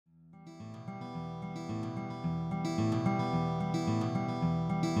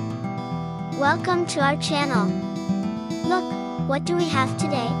Welcome to our channel. Look, what do we have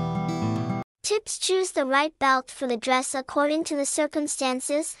today? Tips: choose the right belt for the dress according to the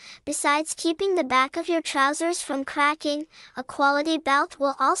circumstances. Besides keeping the back of your trousers from cracking, a quality belt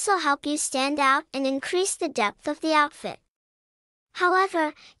will also help you stand out and increase the depth of the outfit.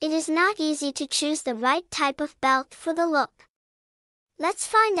 However, it is not easy to choose the right type of belt for the look. Let's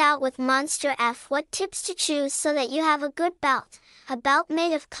find out with Monster F what tips to choose so that you have a good belt. A belt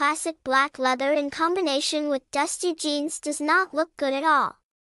made of classic black leather in combination with dusty jeans does not look good at all.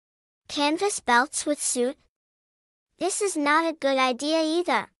 Canvas belts with suit? This is not a good idea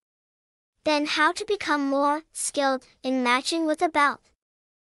either. Then how to become more skilled in matching with a belt?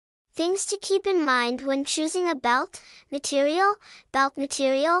 Things to keep in mind when choosing a belt: material. Belt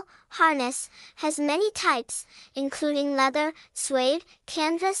material, harness, has many types, including leather, suede,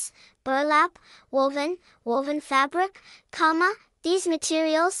 canvas, burlap, woven fabric, These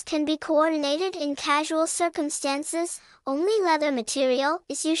materials can be coordinated in casual circumstances. Only leather material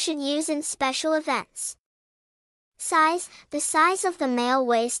is you should use in special events. Size. The size of the male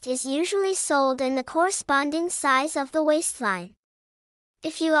waist is usually sold in the corresponding size of the waistline.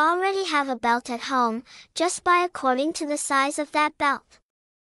 If you already have a belt at home, just buy according to the size of that belt.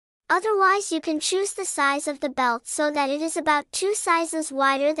 Otherwise, you can choose the size of the belt so that it is about 2 sizes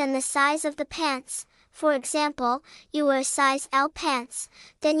wider than the size of the pants. For example, you wear size L pants,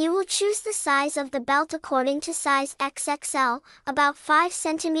 then you will choose the size of the belt according to size XXL, about 5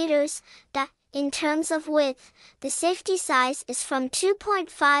 centimeters. In terms of width, the safety size is from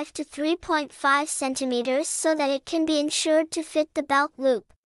 2.5 to 3.5 centimeters so that it can be ensured to fit the belt loop.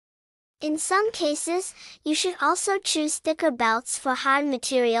 In some cases, you should also choose thicker belts for hard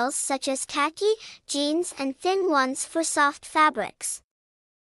materials such as khaki, jeans, and thin ones for soft fabrics.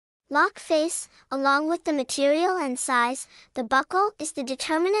 Lock face. Along with the material and size, the buckle is the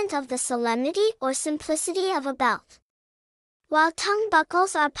determinant of the solemnity or simplicity of a belt. While tongue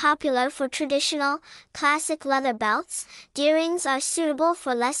buckles are popular for traditional, classic leather belts, D-rings are suitable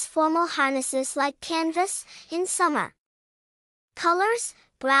for less formal harnesses like canvas in summer. Colors.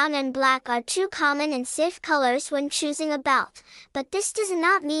 Brown and black are 2 common and safe colors when choosing a belt, but this does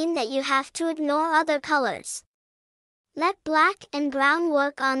not mean that you have to ignore other colors. Let black and brown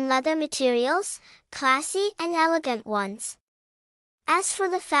work on leather materials, classy and elegant ones. As for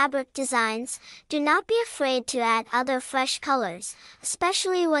the fabric designs, do not be afraid to add other fresh colors,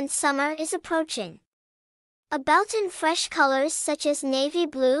 especially when summer is approaching. A belt in fresh colors such as navy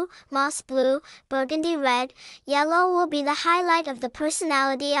blue, moss blue, burgundy red, yellow will be the highlight of the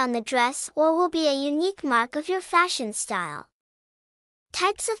personality on the dress or will be a unique mark of your fashion style.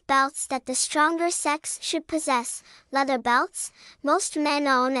 Types of belts that the stronger sex should possess. Leather belts. Most men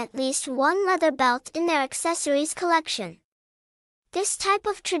own at least one leather belt in their accessories collection. This type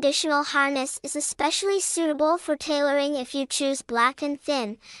of traditional harness is especially suitable for tailoring if you choose black and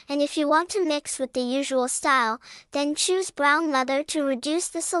thin, and if you want to mix with the usual style, then choose brown leather to reduce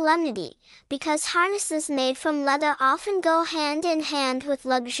the solemnity. Because harnesses made from leather often go hand in hand with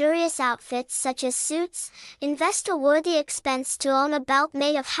luxurious outfits such as suits, invest a worthy expense to own a belt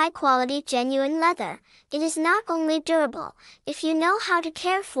made of high-quality genuine leather. It is not only durable, if you know how to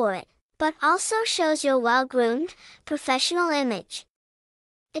care for it, but also shows your well-groomed, professional image.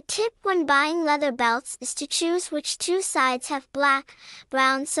 A tip when buying leather belts is to choose which 2 sides have black,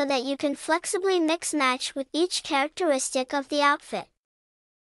 brown so that you can flexibly mix-match with each characteristic of the outfit.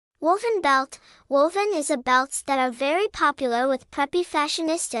 Woven belt. Woven is a belts that are very popular with preppy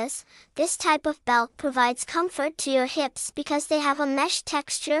fashionistas. This type of belt provides comfort to your hips because they have a mesh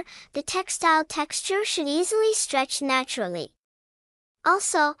texture. The textile texture should easily stretch naturally.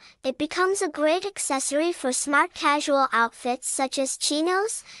 Also, it becomes a great accessory for smart casual outfits such as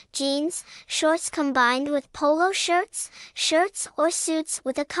chinos, jeans, shorts combined with polo shirts, or suits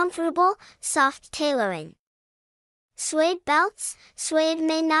with a comfortable, soft tailoring. Suede belts. Suede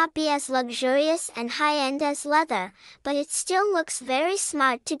may not be as luxurious and high-end as leather, but it still looks very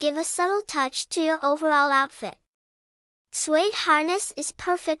smart to give a subtle touch to your overall outfit. Suede harness is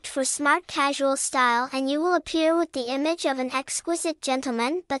perfect for smart casual style and you will appear with the image of an exquisite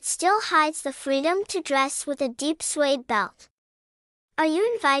gentleman but still hides the freedom to dress with a deep suede belt. Are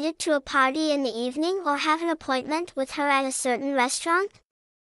you invited to a party in the evening or have an appointment with her at a certain restaurant?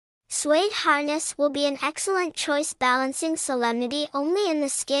 Suede harness will be an excellent choice, balancing solemnity only in the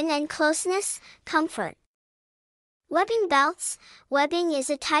skin and closeness, comfort. Webbing belts. Webbing is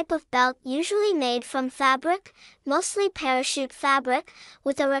a type of belt usually made from fabric, mostly parachute fabric,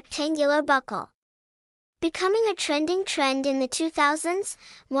 with a rectangular buckle. Becoming a trending trend in the 2000s,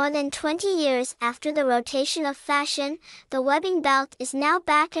 more than 20 years after the rotation of fashion, the webbing belt is now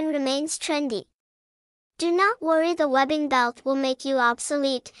back and remains trendy. Do not worry, the webbing belt will make you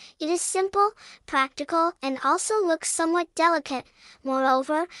obsolete. It is simple, practical, and also looks somewhat delicate.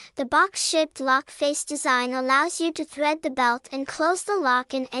 Moreover, the box-shaped lock face design allows you to thread the belt and close the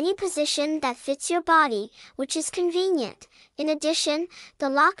lock in any position that fits your body, which is convenient. In addition, the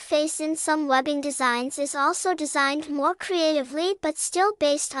lock face in some webbing designs is also designed more creatively but still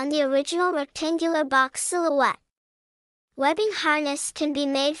based on the original rectangular box silhouette. Webbing harness can be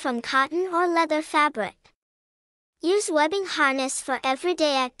made from cotton or leather fabric. Use webbing harness for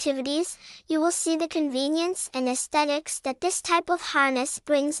everyday activities. You will see the convenience and aesthetics that this type of harness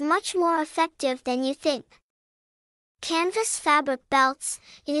brings, much more effective than you think. Canvas fabric belts.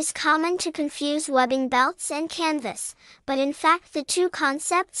 It is common to confuse webbing belts and canvas, but in fact the two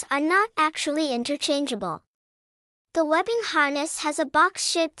concepts are not actually interchangeable. The webbing harness has a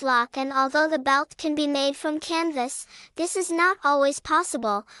box-shaped lock, and although the belt can be made from canvas, this is not always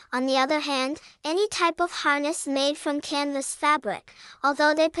possible. On the other hand, any type of harness made from canvas fabric,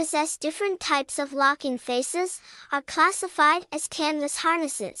 although they possess different types of locking faces, are classified as canvas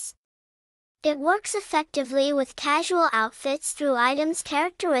harnesses. It works effectively with casual outfits through items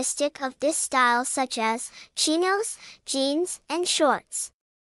characteristic of this style such as chinos, jeans, and shorts.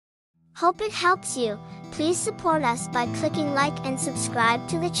 Hope it helps you. Please support us by clicking like and subscribe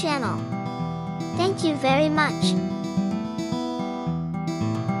to the channel. Thank you very much.